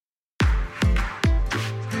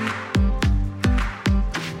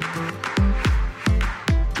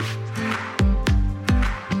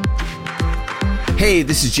Hey,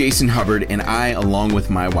 this is Jason Hubbard, and I, along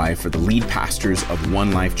with my wife, are the lead pastors of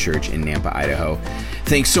One Life Church in Nampa, Idaho.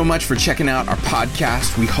 Thanks so much for checking out our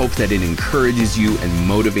podcast. We hope that it encourages you and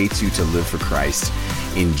motivates you to live for Christ.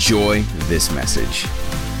 Enjoy this message.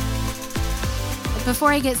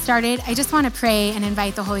 Before I get started, I just want to pray and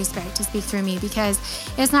invite the Holy Spirit to speak through me, because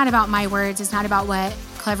it's not about my words. It's not about what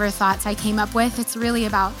clever thoughts I came up with. It's really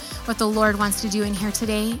about what the Lord wants to do in here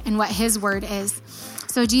today and what His word is.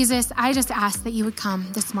 So Jesus, I just ask that you would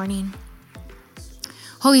come this morning.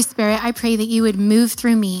 Holy Spirit, I pray that you would move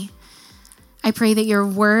through me. I pray that your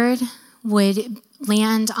word would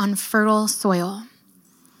land on fertile soil,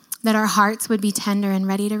 that our hearts would be tender and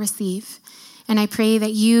ready to receive. And I pray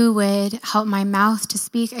that you would help my mouth to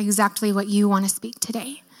speak exactly what you want to speak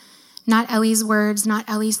today. Not Ellie's words, not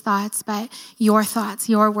Ellie's thoughts, but your thoughts,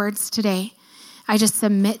 your words today. I just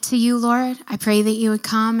submit to you, Lord. I pray that you would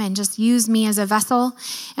come and just use me as a vessel,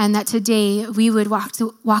 and that today we would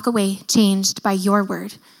walk away changed by your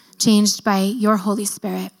word, changed by your Holy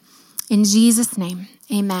Spirit. In Jesus' name,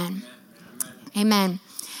 amen. Amen.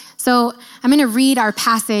 So I'm going to read our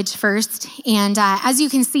passage first. And as you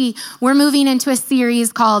can see, we're moving into a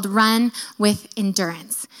series called Run with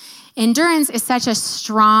Endurance. Endurance is such a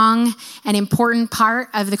strong and important part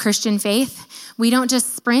of the Christian faith. We don't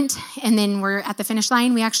just sprint and then we're at the finish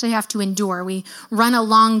line. We actually have to endure. We run a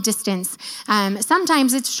long distance.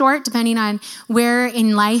 Sometimes it's short, depending on where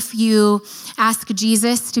in life you ask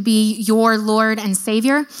Jesus to be your Lord and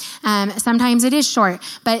Savior. Sometimes it is short,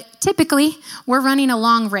 but typically we're running a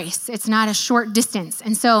long race. It's not a short distance.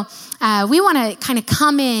 And so we want to kind of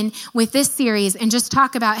come in with this series and just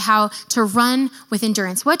talk about how to run with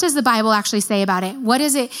endurance. What does the Bible actually say about it? What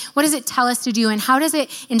does it tell us to do? And how does it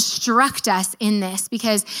instruct us in this?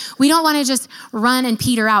 Because we don't want to just run and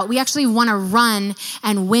peter out. We actually want to run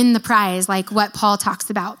and win the prize, like what Paul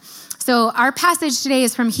talks about. So our passage today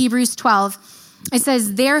is from Hebrews 12. It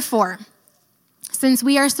says, "Therefore, since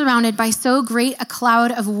we are surrounded by so great a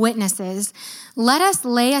cloud of witnesses, let us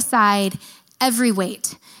lay aside every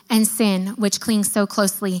weight and sin which clings so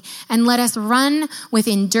closely, and let us run with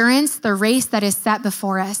endurance the race that is set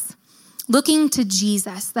before us, looking to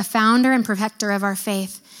Jesus, the founder and perfecter of our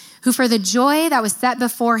faith, who for the joy that was set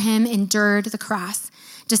before him endured the cross,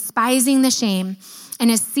 despising the shame,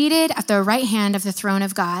 and is seated at the right hand of the throne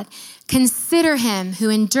of God. Consider him who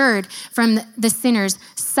endured from the sinners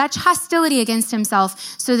such hostility against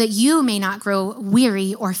himself, so that you may not grow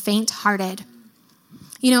weary or faint-hearted."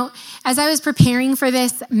 You know, as I was preparing for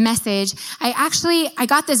this message, I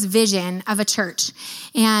got this vision of a church,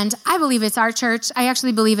 and I believe it's our church. I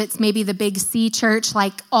actually believe it's maybe the Big C church,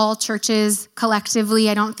 like all churches collectively.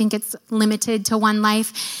 I don't think it's limited to One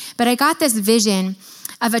Life, but I got this vision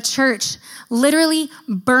of a church literally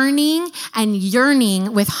burning and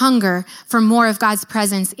yearning with hunger for more of God's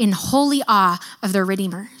presence in holy awe of their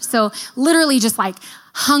Redeemer. So literally just like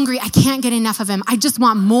hungry. I can't get enough of him. I just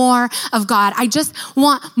want more of God. I just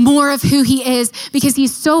want more of who he is, because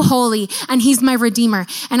he's so holy and he's my Redeemer.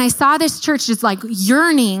 And I saw this church just like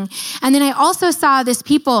yearning. And then I also saw this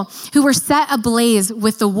people who were set ablaze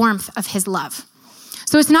with the warmth of his love.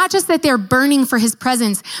 So it's not just that they're burning for his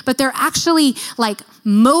presence, but they're actually like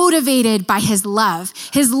motivated by his love.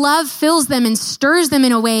 His love fills them and stirs them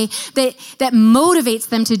in a way that motivates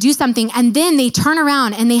them to do something. And then they turn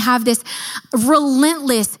around and they have this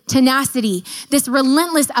relentless tenacity, this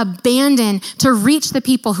relentless abandon to reach the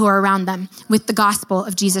people who are around them with the gospel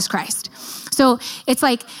of Jesus Christ. So it's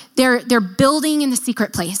like they're building in the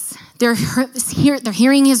secret place. They're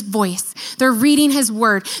hearing his voice. They're reading his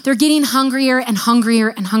word. They're getting hungrier and hungrier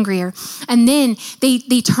and hungrier. And then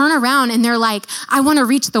they turn around and they're like, I want to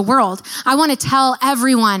reach the world. I want to tell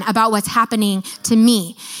everyone about what's happening to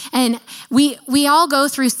me. And we all go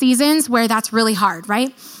through seasons where that's really hard,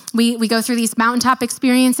 right? We go through these mountaintop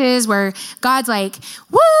experiences where God's like,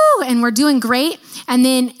 woo, and we're doing great. And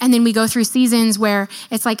then we go through seasons where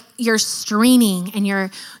it's like you're straining and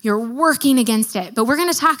you're working against it. But we're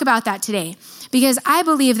going to talk about that today, because I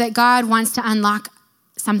believe that God wants to unlock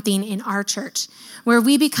something in our church where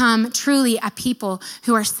we become truly a people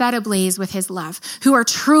who are set ablaze with his love, who are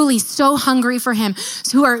truly so hungry for him,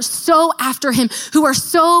 who are so after him, who are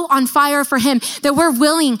so on fire for him that we're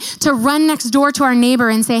willing to run next door to our neighbor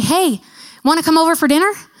and say, hey, want to come over for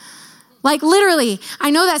dinner? Like literally,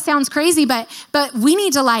 I know that sounds crazy, but we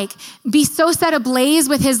need to like be so set ablaze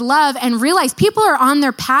with his love and realize people are on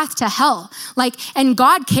their path to hell. Like, and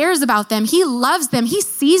God cares about them. He loves them. He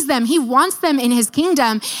sees them. He wants them in his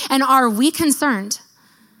kingdom. And are we concerned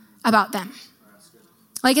about them?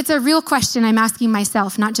 Like, it's a real question I'm asking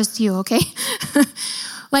myself, not just you, okay?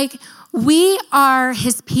 Like, We are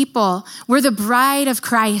his people. We're the bride of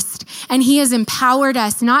Christ, and he has empowered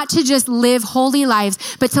us not to just live holy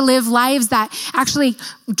lives, but to live lives that actually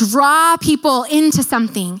draw people into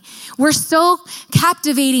something. We're so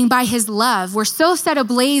captivating by his love. We're so set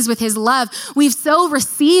ablaze with his love. We've so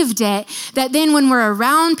received it that then when we're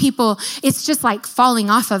around people, it's just like falling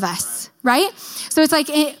off of us, right? So it's like,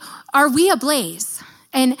 are we ablaze?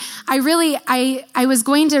 And I was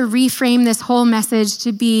going to reframe this whole message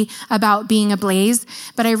to be about being ablaze,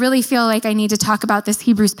 but I really feel like I need to talk about this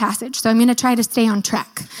Hebrews passage. So I'm going to try to stay on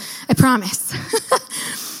track. I promise.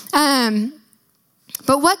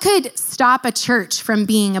 But what could stop a church from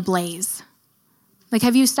being ablaze? Like,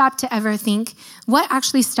 have you stopped to ever think, what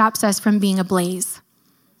actually stops us from being ablaze?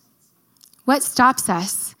 What stops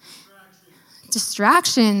us?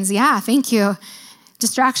 Distractions. Yeah, thank you.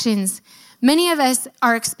 Distractions. Many of us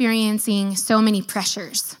are experiencing so many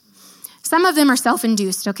pressures. Some of them are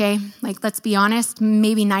self-induced, okay? Like, let's be honest,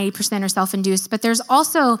 maybe 90% are self-induced. But there's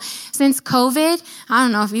also, since COVID, I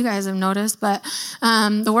don't know if you guys have noticed, but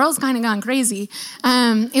the world's kind of gone crazy.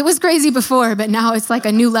 It was crazy before, but now it's like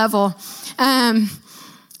a new level.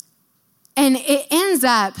 And it ends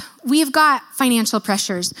up, we've got financial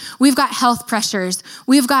pressures. We've got health pressures.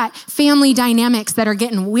 We've got family dynamics that are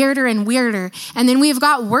getting weirder and weirder. And then we've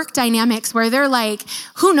got work dynamics where they're like,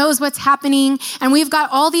 who knows what's happening? And we've got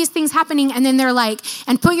all these things happening. And then they're like,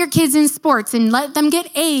 and put your kids in sports and let them get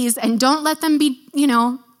A's and don't let them be,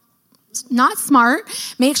 not smart.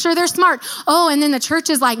 Make sure they're smart. Oh, and then the church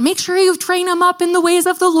is like, make sure you train them up in the ways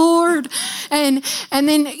of the Lord. And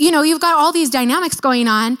then, you've got all these dynamics going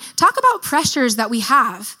on. Talk about pressures that we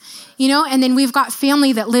have, and then we've got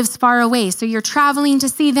family that lives far away. So you're traveling to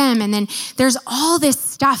see them. And then there's all this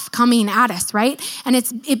stuff coming at us, right? And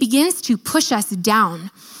it begins to push us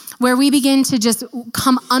down, where we begin to just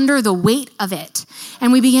come under the weight of it.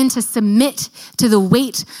 And we begin to submit to the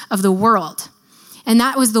weight of the world. And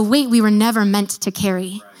that was the weight we were never meant to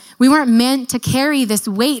carry. We weren't meant to carry this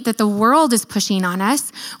weight that the world is pushing on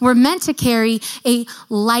us. We're meant to carry a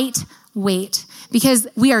light weight because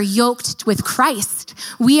we are yoked with Christ.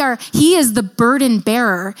 He is the burden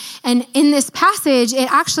bearer. And in this passage,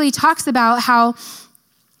 it actually talks about how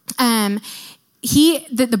the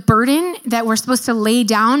burden that we're supposed to lay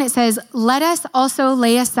down, it says, let us also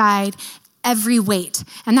lay aside every weight.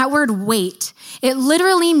 And that word weight, it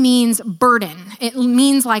literally means burden. It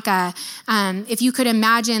means like if you could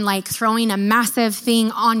imagine like throwing a massive thing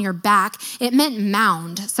on your back, it meant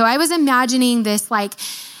mound. So I was imagining this like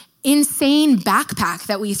insane backpack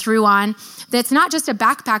that we threw on. That's not just a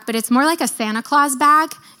backpack, but it's more like a Santa Claus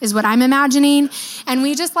bag is what I'm imagining. And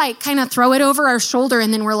we just like kind of throw it over our shoulder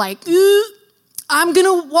and then we're like, I'm going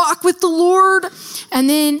to walk with the Lord. And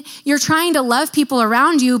then you're trying to love people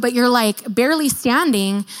around you, but you're like barely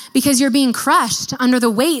standing because you're being crushed under the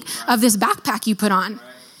weight of this backpack you put on.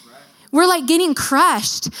 We're like getting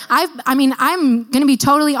crushed. I'm going to be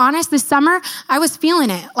totally honest. This summer, I was feeling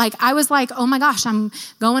it. Like, I was like, oh my gosh, I'm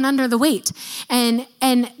going under the weight. And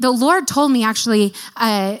the Lord told me actually,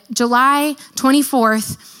 July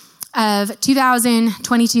 24th, of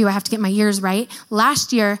 2022, I have to get my years right.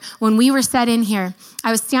 Last year, when we were set in here,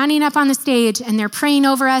 I was standing up on the stage and they're praying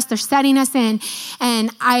over us. They're setting us in.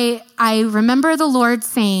 And I remember the Lord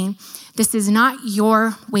saying, this is not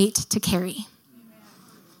your weight to carry.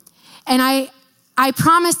 And I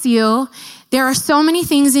promise you, there are so many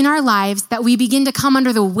things in our lives that we begin to come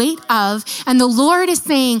under the weight of. And the Lord is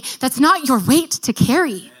saying, that's not your weight to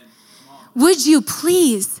carry. Would you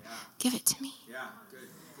please give it to me?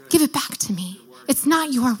 Give it back to me. It's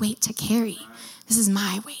not your weight to carry. This is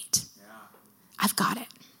my weight. I've got it.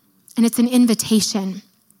 And it's an invitation.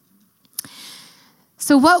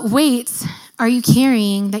 So what weights are you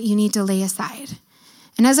carrying that you need to lay aside?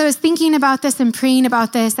 And as I was thinking about this and praying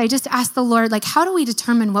about this, I just asked the Lord, like, how do we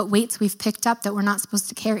determine what weights we've picked up that we're not supposed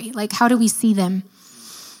to carry? Like, how do we see them?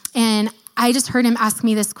 And I just heard him ask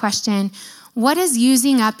me this question: what is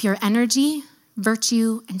using up your energy,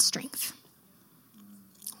 virtue, and strength?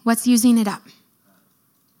 What's using it up?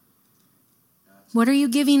 What are you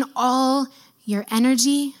giving all your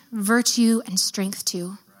energy, virtue, and strength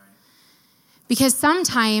to? Because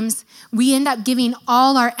sometimes we end up giving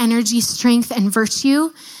all our energy, strength, and virtue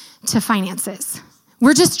to finances.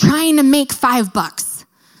 We're just trying to make $5.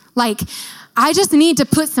 Like, I just need to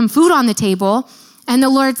put some food on the table. And the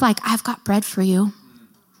Lord's like, I've got bread for you.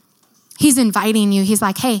 He's inviting you. He's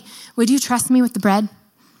like, hey, would you trust me with the bread?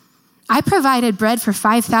 I provided bread for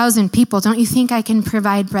 5,000 people. Don't you think I can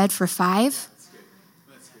provide bread for 5?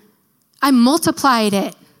 I multiplied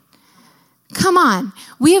it. Come on.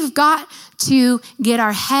 We have got to get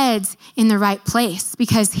our heads in the right place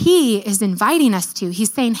because he is inviting us to.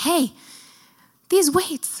 He's saying, hey, these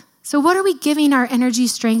weights. So what are we giving our energy,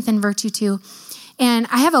 strength, and virtue to? And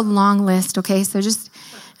I have a long list, okay? So just,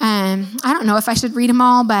 I don't know if I should read them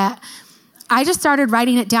all, but I just started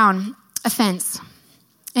writing it down. Offense.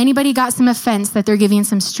 Anybody got some offense that they're giving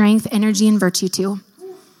some strength, energy, and virtue to?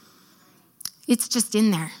 It's just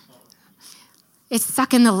in there. It's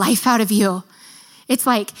sucking the life out of you. It's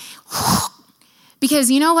like,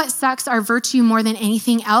 because you know what sucks our virtue more than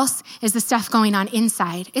anything else is the stuff going on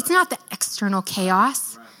inside. It's not the external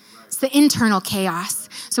chaos. It's the internal chaos.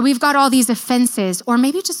 So we've got all these offenses, or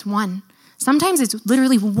maybe just one. Sometimes it's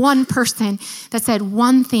literally one person that said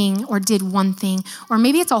one thing or did one thing, or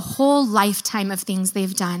maybe it's a whole lifetime of things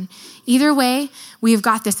they've done. Either way, we've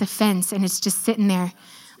got this offense and it's just sitting there.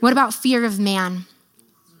 What about fear of man?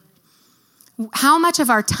 How much of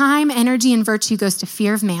our time, energy, and virtue goes to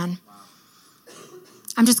fear of man?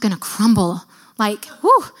 I'm just going to crumble. Like,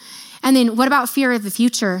 whoo. And then what about fear of the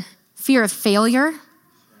future? Fear of failure?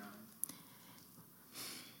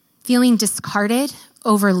 Feeling discarded,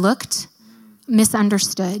 overlooked,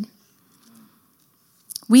 misunderstood.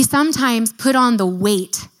 We sometimes put on the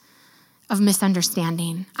weight of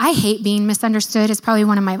misunderstanding. I hate being misunderstood. It's probably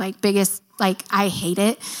one of my biggest, I hate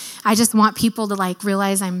it. I just want people to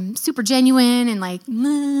realize I'm super genuine and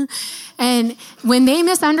meh. And when they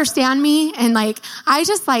misunderstand me and I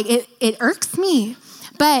just it irks me.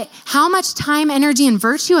 But how much time, energy, and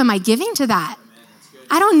virtue am I giving to that?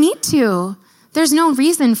 I don't need to. There's no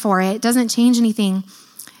reason for it. It doesn't change anything.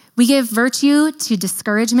 We give virtue to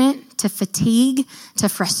discouragement, to fatigue, to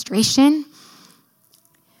frustration.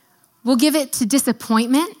 We'll give it to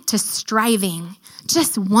disappointment, to striving,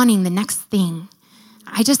 just wanting the next thing.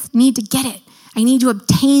 I just need to get it. I need to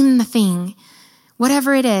obtain the thing,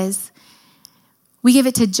 whatever it is. We give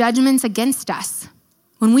it to judgments against us.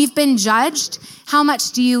 When we've been judged, how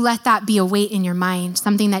much do you let that be a weight in your mind?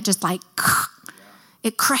 Something that just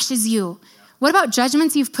it crushes you. What about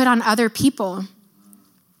judgments you've put on other people?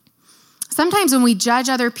 Sometimes when we judge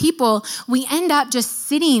other people, we end up just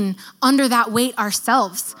sitting under that weight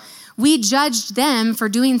ourselves. We judged them for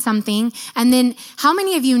doing something. And then how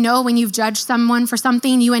many of you know when you've judged someone for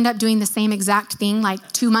something, you end up doing the same exact thing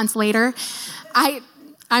 2 months later?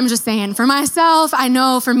 I'm just saying for myself, I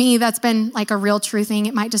know for me, that's been a real true thing.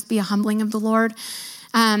 It might just be a humbling of the Lord.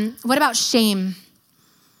 What about shame?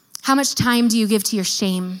 How much time do you give to your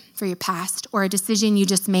shame for your past or a decision you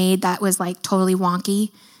just made that was totally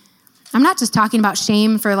wonky? I'm not just talking about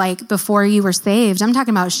shame for before you were saved. I'm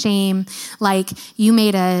talking about shame you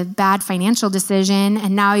made a bad financial decision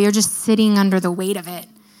and now you're just sitting under the weight of it.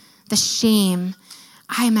 The shame,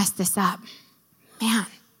 I messed this up. Man.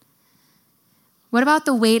 What about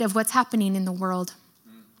the weight of what's happening in the world?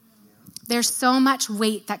 There's so much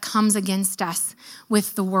weight that comes against us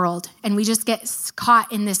with the world. And we just get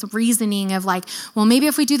caught in this reasoning of well, maybe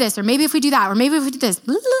if we do this, or maybe if we do that, or maybe if we do this.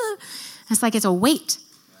 Blah, blah. It's it's a weight.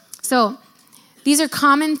 So these are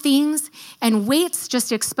common things, and weights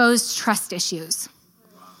just expose trust issues.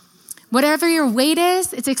 Whatever your weight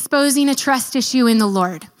is, it's exposing a trust issue in the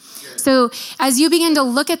Lord. So as you begin to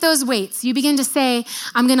look at those weights, you begin to say,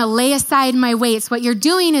 I'm going to lay aside my weights. What you're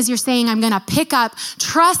doing is you're saying, I'm going to pick up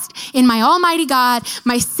trust in my Almighty God,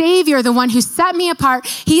 my Savior, the one who set me apart.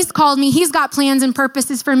 He's called me. He's got plans and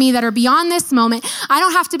purposes for me that are beyond this moment. I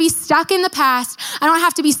don't have to be stuck in the past. I don't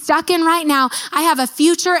have to be stuck in right now. I have a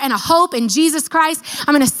future and a hope in Jesus Christ.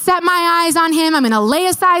 I'm going to set my eyes on him. I'm going to lay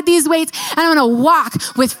aside these weights and I'm going to walk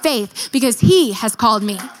with faith because he has called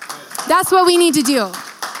me. That's what we need to do.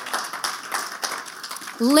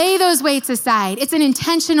 Lay those weights aside. It's an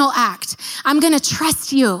intentional act. I'm going to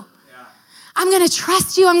trust you. I'm going to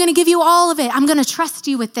trust you. I'm going to give you all of it. I'm going to trust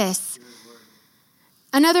you with this.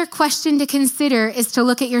 Another question to consider is to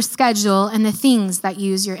look at your schedule and the things that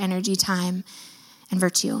use your energy, time, and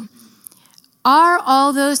virtue. Are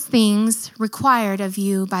all those things required of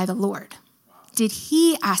you by the Lord? Did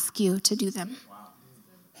he ask you to do them?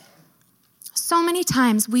 So many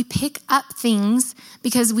times we pick up things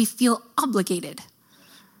because we feel obligated.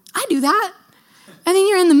 I do that. And then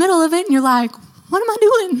you're in the middle of it and you're like, what am I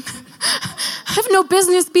doing? I have no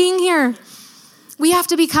business being here. We have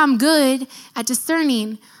to become good at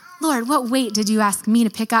discerning, Lord, what weight did you ask me to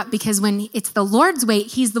pick up? Because when it's the Lord's weight,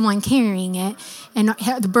 he's the one carrying it and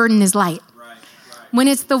the burden is light. When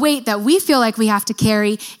it's the weight that we feel like we have to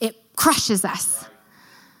carry, it crushes us.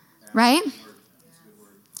 Right?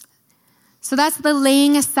 So that's the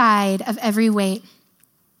laying aside of every weight.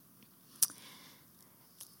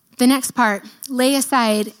 The next part, lay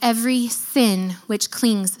aside every sin which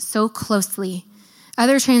clings so closely.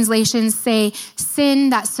 Other translations say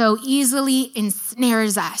sin that so easily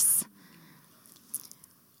ensnares us.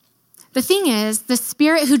 The thing is, the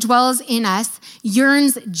Spirit who dwells in us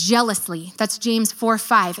yearns jealously. That's James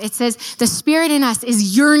 4:5. It says the Spirit in us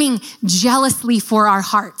is yearning jealously for our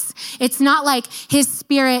hearts. It's not like his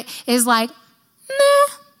Spirit is like,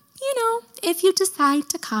 meh, if you decide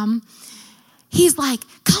to come. He's like,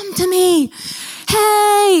 come to me.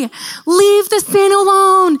 Hey, leave the sin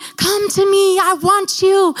alone. Come to me. I want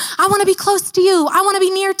you. I want to be close to you. I want to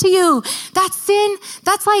be near to you. That sin,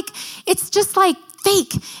 that's like, it's just like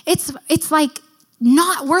fake. It's like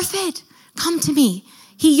not worth it. Come to me.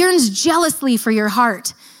 He yearns jealously for your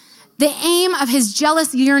heart. The aim of his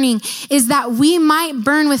jealous yearning is that we might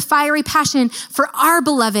burn with fiery passion for our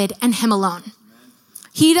beloved and him alone.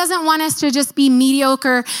 He doesn't want us to just be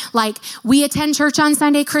mediocre, like we attend church on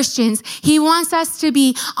Sunday Christians. He wants us to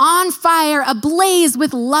be on fire, ablaze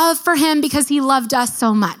with love for him because he loved us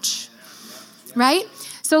so much, right?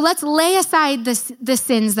 So let's lay aside the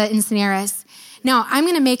sins that ensnare us. Now, I'm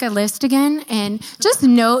going to make a list again, and just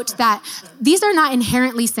note that these are not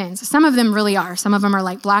inherently sins. Some of them really are. Some of them are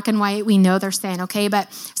like black and white. We know they're sin, okay?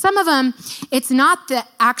 But some of them, it's not the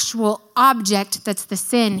actual object that's the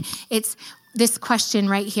sin. It's this question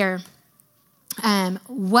right here.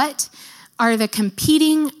 What are the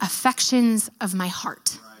competing affections of my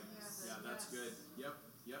heart? Right. Yeah, that's good.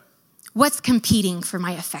 Yep. What's competing for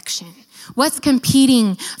my affection? What's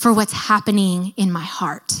competing for what's happening in my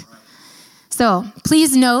heart? Right. So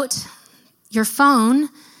please note, your phone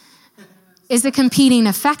is a competing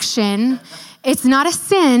affection. It's not a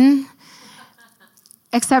sin,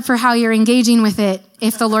 except for how you're engaging with it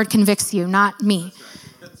if the Lord convicts you, not me.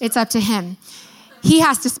 It's up to him. He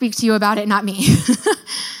has to speak to you about it, not me.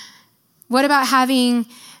 What about having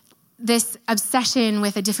this obsession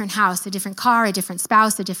with a different house, a different car, a different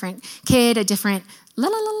spouse, a different kid, a different la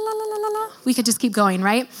la la la la la la? We could just keep going,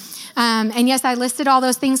 right? And yes, I listed all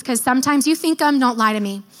those things because sometimes you think them, don't lie to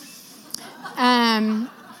me.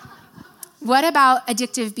 What about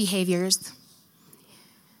addictive behaviors?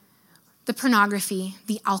 The pornography,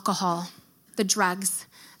 the alcohol, the drugs,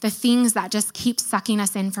 the things that just keep sucking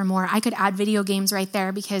us in for more. I could add video games right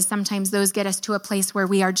there because sometimes those get us to a place where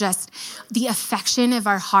we are just, the affection of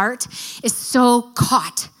our heart is so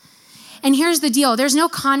caught. And here's the deal. There's no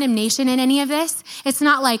condemnation in any of this. It's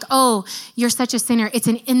not like, oh, you're such a sinner. It's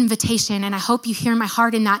an invitation. And I hope you hear my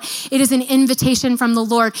heart in that. It is an invitation from the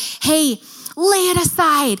Lord. Hey, lay it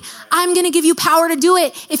aside. I'm going to give you power to do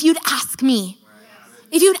it if you'd ask me.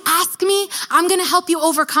 If you'd ask me, I'm going to help you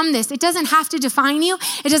overcome this. It doesn't have to define you.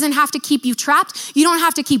 It doesn't have to keep you trapped. You don't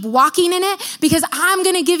have to keep walking in it because I'm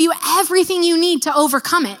going to give you everything you need to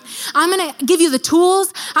overcome it. I'm going to give you the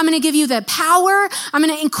tools. I'm going to give you the power. I'm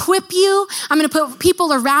going to equip you. I'm going to put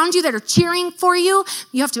people around you that are cheering for you.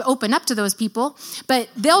 You have to open up to those people, but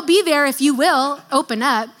they'll be there if you will open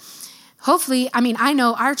up. Hopefully, I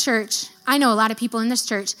know our church, I know a lot of people in this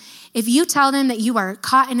church. If you tell them that you are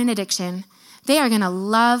caught in an addiction, they are going to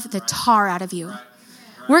love the tar out of you.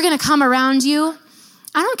 We're going to come around you.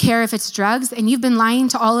 I don't care if it's drugs and you've been lying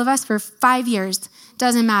to all of us for 5 years.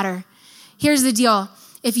 Doesn't matter. Here's the deal.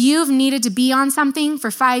 If you've needed to be on something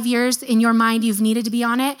for 5 years, in your mind you've needed to be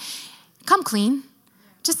on it, come clean.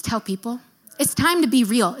 Just tell people. It's time to be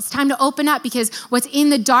real. It's time to open up because what's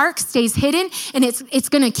in the dark stays hidden and it's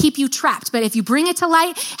going to keep you trapped. But if you bring it to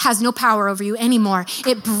light, it has no power over you anymore.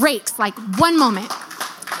 It breaks like one moment.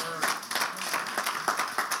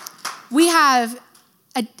 We have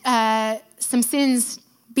some sins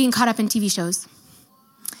being caught up in TV shows.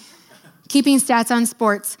 Keeping stats on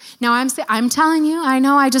sports. Now I'm telling you, I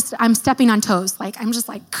know I'm stepping on toes. I'm just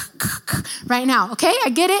like right now, okay? I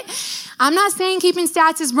get it. I'm not saying keeping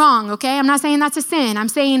stats is wrong, okay? I'm not saying that's a sin. I'm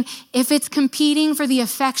saying if it's competing for the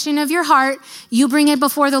affection of your heart, you bring it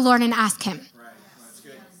before the Lord and ask him. Right, that's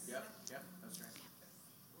good. Yep, that's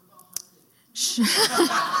right.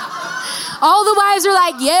 All the wives are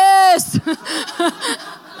like, yes.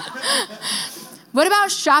 What about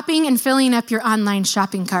shopping and filling up your online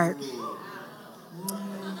shopping cart?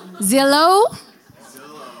 Zillow,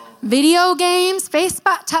 video games,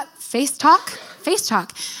 Facebook,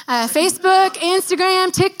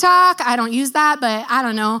 Instagram, TikTok. I don't use that, but I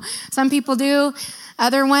don't know. Some people do.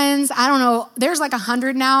 Other ones, I don't know. There's like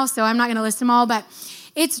 100 now, so I'm not going to list them all, but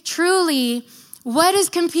it's truly what is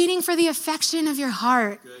competing for the affection of your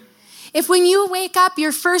heart. Good. If when you wake up,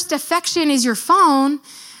 your first affection is your phone,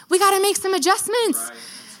 we got to make some adjustments. Right.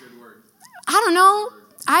 That's a good word. I don't know.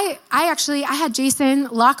 I had Jason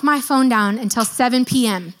lock my phone down until 7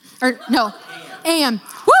 p.m. Or no, a.m.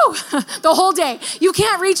 Woo! The whole day. You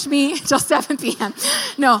can't reach me till 7 p.m.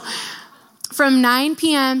 No. From 9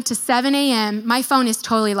 p.m. to 7 a.m., my phone is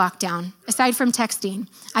totally locked down, aside from texting.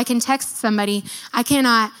 I can text somebody. I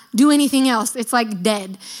cannot do anything else. It's like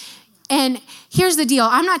dead. And here's the deal.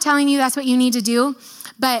 I'm not telling you that's what you need to do,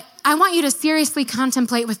 but I want you to seriously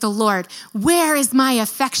contemplate with the Lord. Where is my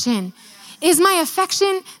affection? Is my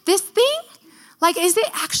affection this thing? Like, is it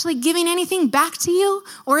actually giving anything back to you?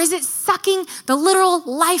 Or is it sucking the literal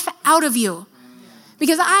life out of you?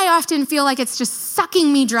 Because I often feel like it's just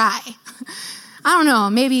sucking me dry. I don't know.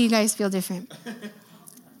 Maybe you guys feel different.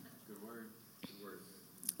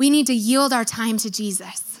 We need to yield our time to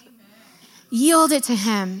Jesus. Yield it to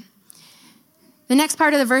him. The next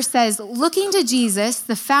part of the verse says, looking to Jesus,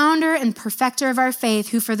 the founder and perfecter of our faith,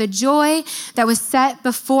 who for the joy that was set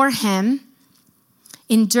before him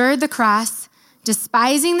endured the cross,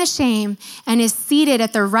 despising the shame, and is seated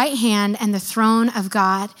at the right hand and the throne of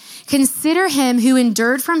God. Consider him who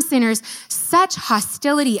endured from sinners such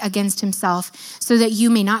hostility against himself, so that you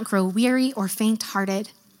may not grow weary or faint-hearted.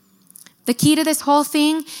 The key to this whole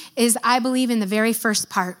thing is, I believe, in the very first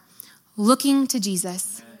part, looking to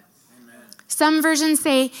Jesus. Amen. Some versions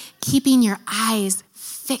say, keeping your eyes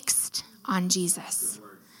fixed on Jesus.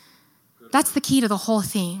 That's the key to the whole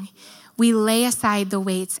thing. We lay aside the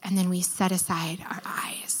weights and then we set aside our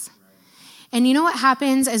eyes. And you know what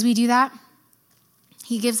happens as we do that?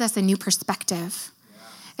 He gives us a new perspective.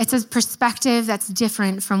 It's a perspective that's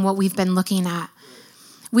different from what we've been looking at.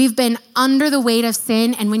 We've been under the weight of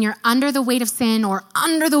sin, and when you're under the weight of sin or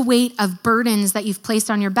under the weight of burdens that you've placed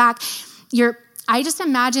on your back, I just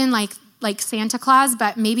imagine like Santa Claus,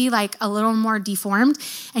 but maybe like a little more deformed,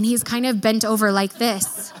 and he's kind of bent over like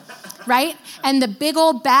this. Right? And the big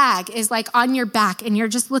old bag is like on your back and you're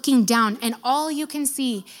just looking down and all you can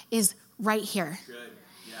see is right here. Good.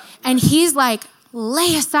 Yeah. And he's like,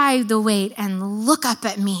 lay aside the weight and look up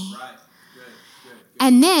at me. Right. Good.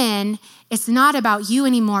 And then it's not about you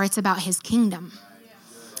anymore. It's about his kingdom.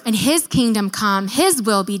 Right. And his kingdom come, his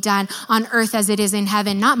will be done on earth as it is in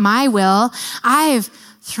heaven, not my will. I've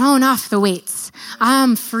thrown off the weights.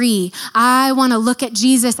 I'm free. I want to look at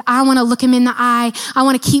Jesus. I want to look him in the eye. I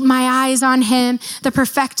want to keep my eyes on him, the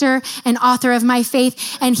perfecter and author of my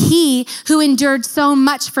faith. And he who endured so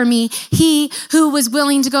much for me, he who was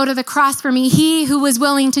willing to go to the cross for me, he who was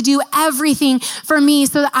willing to do everything for me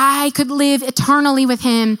so that I could live eternally with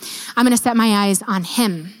him. I'm going to set my eyes on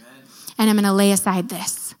him and I'm going to lay aside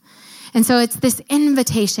this. And so it's this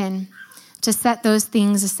invitation to set those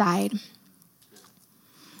things aside.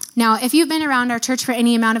 Now, if you've been around our church for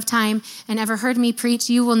any amount of time and ever heard me preach,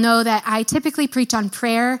 you will know that I typically preach on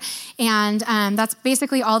prayer, and that's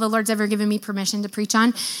basically all the Lord's ever given me permission to preach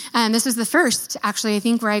on. This was the first, actually, I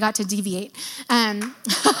think, where I got to deviate.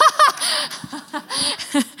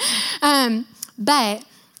 But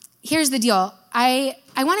here's the deal. I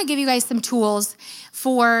want to give you guys some tools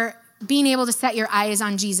for being able to set your eyes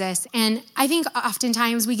on Jesus. And I think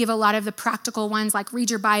oftentimes we give a lot of the practical ones like read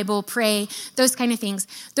your Bible, pray, those kind of things.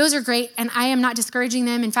 Those are great, and I am not discouraging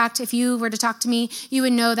them. In fact, if you were to talk to me, you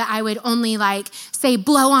would know that I would only say,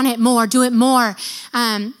 blow on it more, do it more.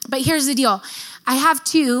 But here's the deal. I have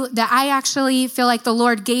two that I actually feel like the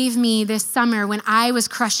Lord gave me this summer when I was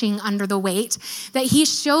crushing under the weight, that he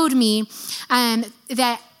showed me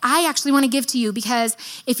that I actually want to give to you, because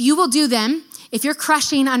if you will do them, if you're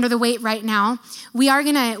crushing under the weight right now, we are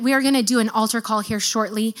gonna do an altar call here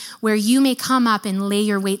shortly where you may come up and lay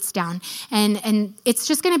your weights down. And it's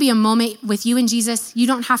just gonna be a moment with you and Jesus. You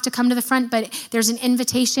don't have to come to the front, but there's an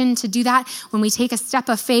invitation to do that. When we take a step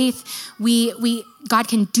of faith, God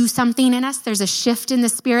can do something in us. There's a shift in the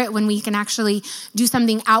spirit when we can actually do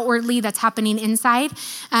something outwardly that's happening inside.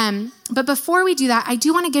 But before we do that, I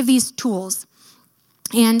do wanna give these tools.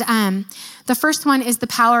 And the first one is the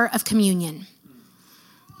power of communion.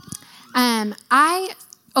 I,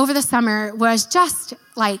 over the summer, was just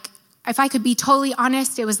like, if I could be totally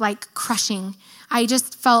honest, it was like crushing. I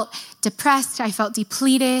just felt depressed. I felt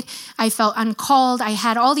depleted. I felt uncalled. I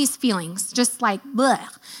had all these feelings, just like, bleh,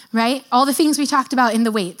 right? All the things we talked about in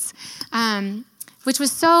the weights, which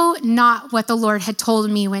was so not what the Lord had told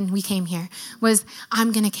me when we came here, was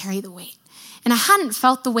I'm going to carry the weight. And I hadn't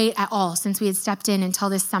felt the weight at all since we had stepped in until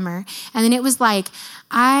this summer. And then it was like,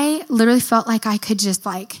 I literally felt like I could just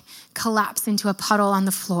collapse into a puddle on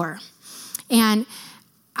the floor. And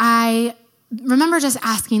I remember just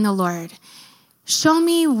asking the Lord, show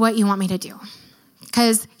me what you want me to do.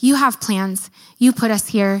 Because you have plans. You put us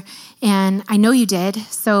here, and I know you did.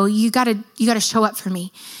 So you gotta show up for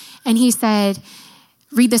me. And he said,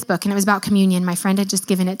 read this book, and it was about communion. My friend had just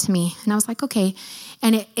given it to me, and I was like, okay.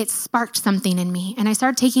 And it sparked something in me. And I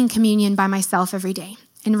started taking communion by myself every day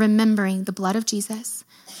and remembering the blood of Jesus,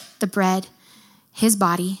 the bread, his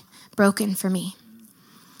body broken for me.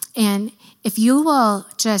 And if you will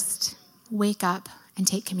just wake up and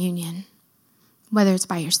take communion, whether it's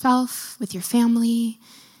by yourself, with your family,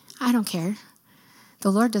 I don't care.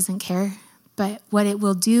 The Lord doesn't care. But what it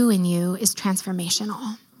will do in you is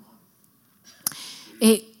transformational.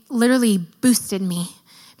 It literally boosted me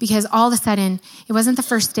because all of a sudden, it wasn't the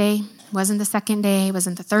first day, it wasn't the second day, it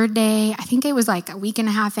wasn't the third day. I think it was like a week and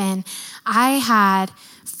a half in. I had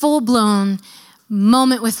full-blown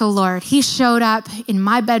moment with the Lord. He showed up in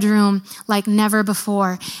my bedroom like never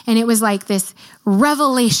before. And it was like this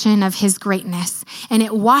revelation of his greatness. And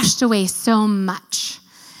it washed away so much.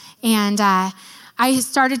 And I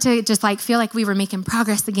started to just like feel like we were making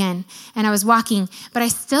progress again. And I was walking, but I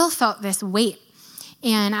still felt this weight.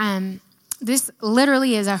 And this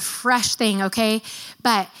literally is a fresh thing, okay?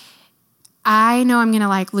 But I know I'm going to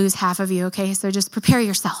like lose half of you, okay? So just prepare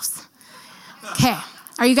yourselves. Okay.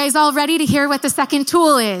 Are you guys all ready to hear what the second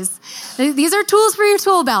tool is? These are tools for your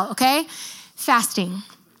tool belt, okay? Fasting.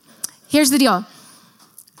 Here's the deal.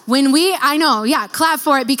 Clap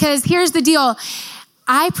for it, because here's the deal.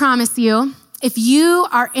 I promise you, if you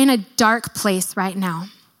are in a dark place right now,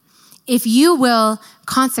 if you will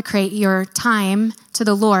consecrate your time to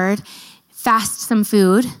the Lord, fast some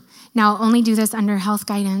food. Now, only do this under health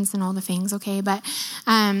guidance and all the things, okay? But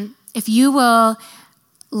if you will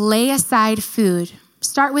lay aside food,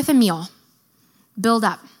 start with a meal, build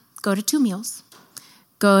up, go to 2 meals,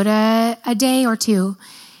 go to a day or 2.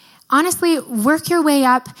 Honestly, work your way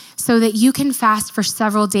up so that you can fast for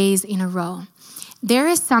several days in a row. There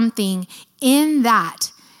is something in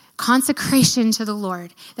that consecration to the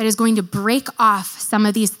Lord that is going to break off some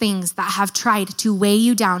of these things that have tried to weigh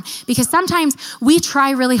you down. Because sometimes we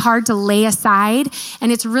try really hard to lay aside,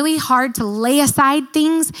 and it's really hard to lay aside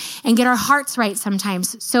things and get our hearts right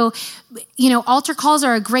sometimes. So, altar calls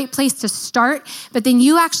are a great place to start, but then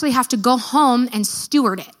you actually have to go home and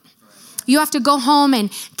steward it. You have to go home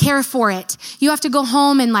and care for it. You have to go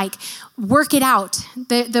home and work it out.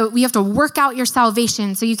 You have to work out your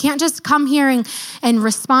salvation. So you can't just come here and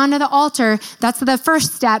respond to the altar. That's the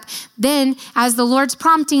first step. Then as the Lord's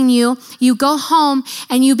prompting you, you go home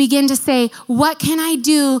and you begin to say, what can I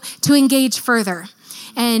do to engage further?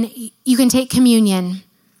 And you can take communion,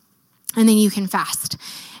 and then you can fast.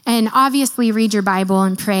 And obviously read your Bible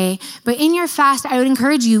and pray. But in your fast, I would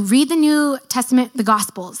encourage you, read the New Testament, the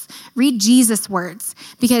Gospels. Read Jesus' words,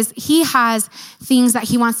 because he has things that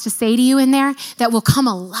he wants to say to you in there that will come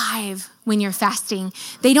alive when you're fasting.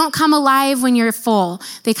 They don't come alive when you're full.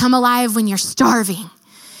 They come alive when you're starving.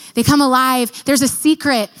 They come alive. There's a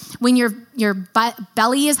secret when your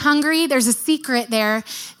belly is hungry. There's a secret there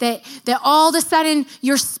that all of a sudden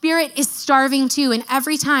your spirit is starving too. And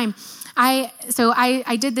every time I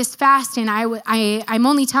did this fast, and I'm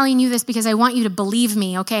only telling you this because I want you to believe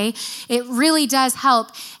me, okay? It really does help,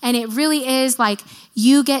 and it really is like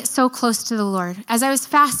you get so close to the Lord. As I was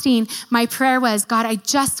fasting, my prayer was, God, I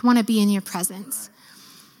just want to be in your presence.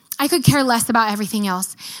 I could care less about everything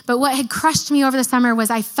else, but what had crushed me over the summer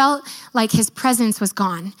was I felt like his presence was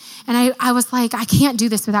gone. And I was like, I can't do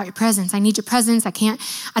this without your presence. I need your presence. I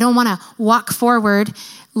don't want to walk forward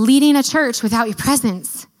leading a church without your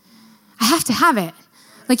presence. I have to have it.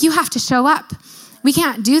 You have to show up. We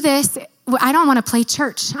can't do this. I don't want to play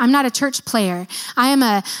church. I'm not a church player. I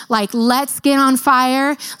am let's get on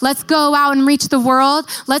fire. Let's go out and reach the world.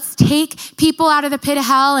 Let's take people out of the pit of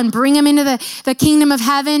hell and bring them into the kingdom of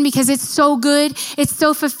heaven, because it's so good. It's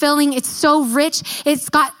so fulfilling. It's so rich. It's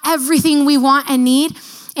got everything we want and need.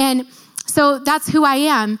 And so that's who I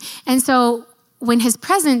am. And so when his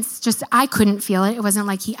presence I couldn't feel it. It wasn't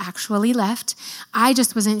like he actually left. I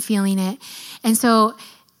just wasn't feeling it. And so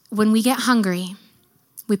when we get hungry,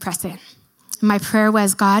 we press in. My prayer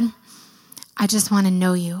was, God, I just want to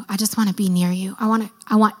know you. I just want to be near you. I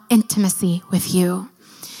want intimacy with you.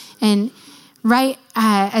 And right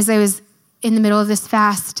as I was in the middle of this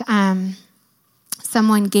fast,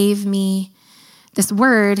 someone gave me this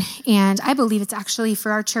word, and I believe it's actually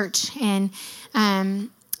for our church. And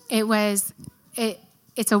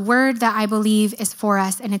it's a word that I believe is for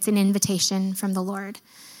us, and it's an invitation from the Lord.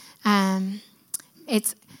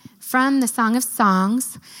 It's from the Song of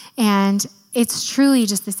Songs, and it's truly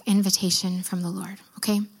just this invitation from the Lord,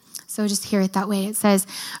 okay? So just hear it that way. It says,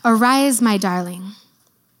 "Arise, my darling.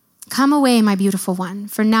 Come away, my beautiful one,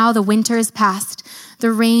 for now the winter is past.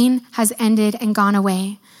 The rain has ended and gone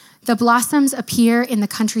away. The blossoms appear in the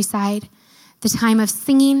countryside. The time of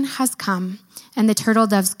singing has come, and the turtle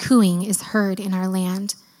dove's cooing is heard in our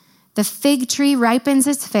land. The fig tree ripens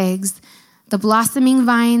its figs. The blossoming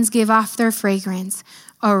vines give off their fragrance.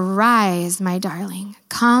 Arise, my darling.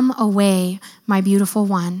 Come away, my beautiful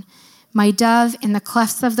one. My dove, in the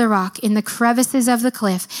clefts of the rock, in the crevices of the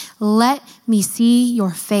cliff, let me see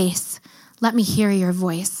your face. Let me hear your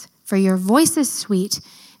voice. For your voice is sweet,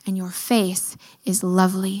 and your face is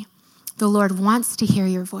lovely. The Lord wants to hear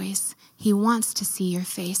your voice. He wants to see your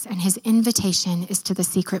face, and his invitation is to the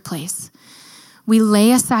secret place. We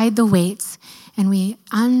lay aside the weights and we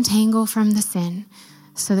untangle from the sin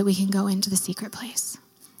so that we can go into the secret place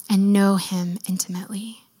and know him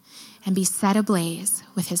intimately and be set ablaze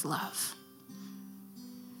with his love.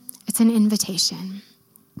 It's an invitation.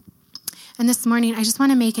 And this morning, I just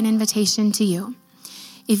want to make an invitation to you.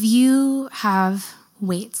 If you have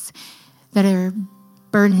weights that are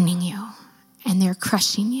burdening you and they're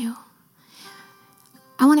crushing you,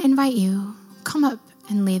 I want to invite you, come up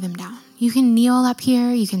and lay them down. You can kneel up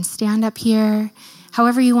here, you can stand up here,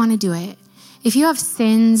 however you want to do it. If you have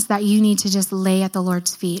sins that you need to just lay at the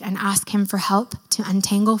Lord's feet and ask him for help to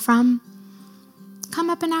untangle from,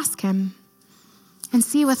 come up and ask him and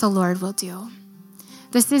see what the Lord will do.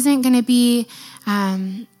 This isn't going to be,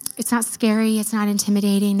 it's not scary, it's not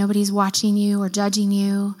intimidating, nobody's watching you or judging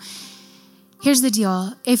you. Here's the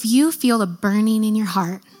deal. If you feel a burning in your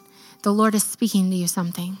heart, the Lord is speaking to you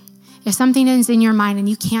something. If something is in your mind and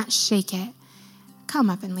you can't shake it, come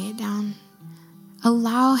up and lay it down.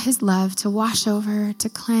 Allow his love to wash over, to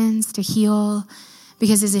cleanse, to heal,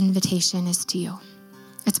 because his invitation is to you.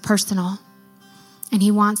 It's personal, and he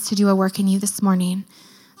wants to do a work in you this morning.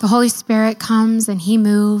 The Holy Spirit comes and he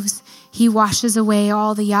moves. He washes away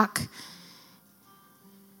all the yuck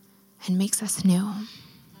and makes us new.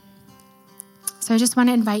 So I just want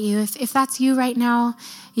to invite you, if that's you right now,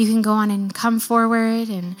 you can go on and come forward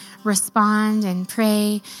and respond and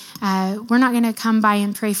pray. We're not going to come by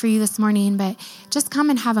and pray for you this morning, but just come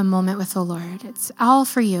and have a moment with the Lord. It's all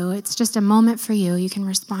for you. It's just a moment for you. You can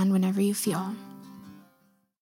respond whenever you feel.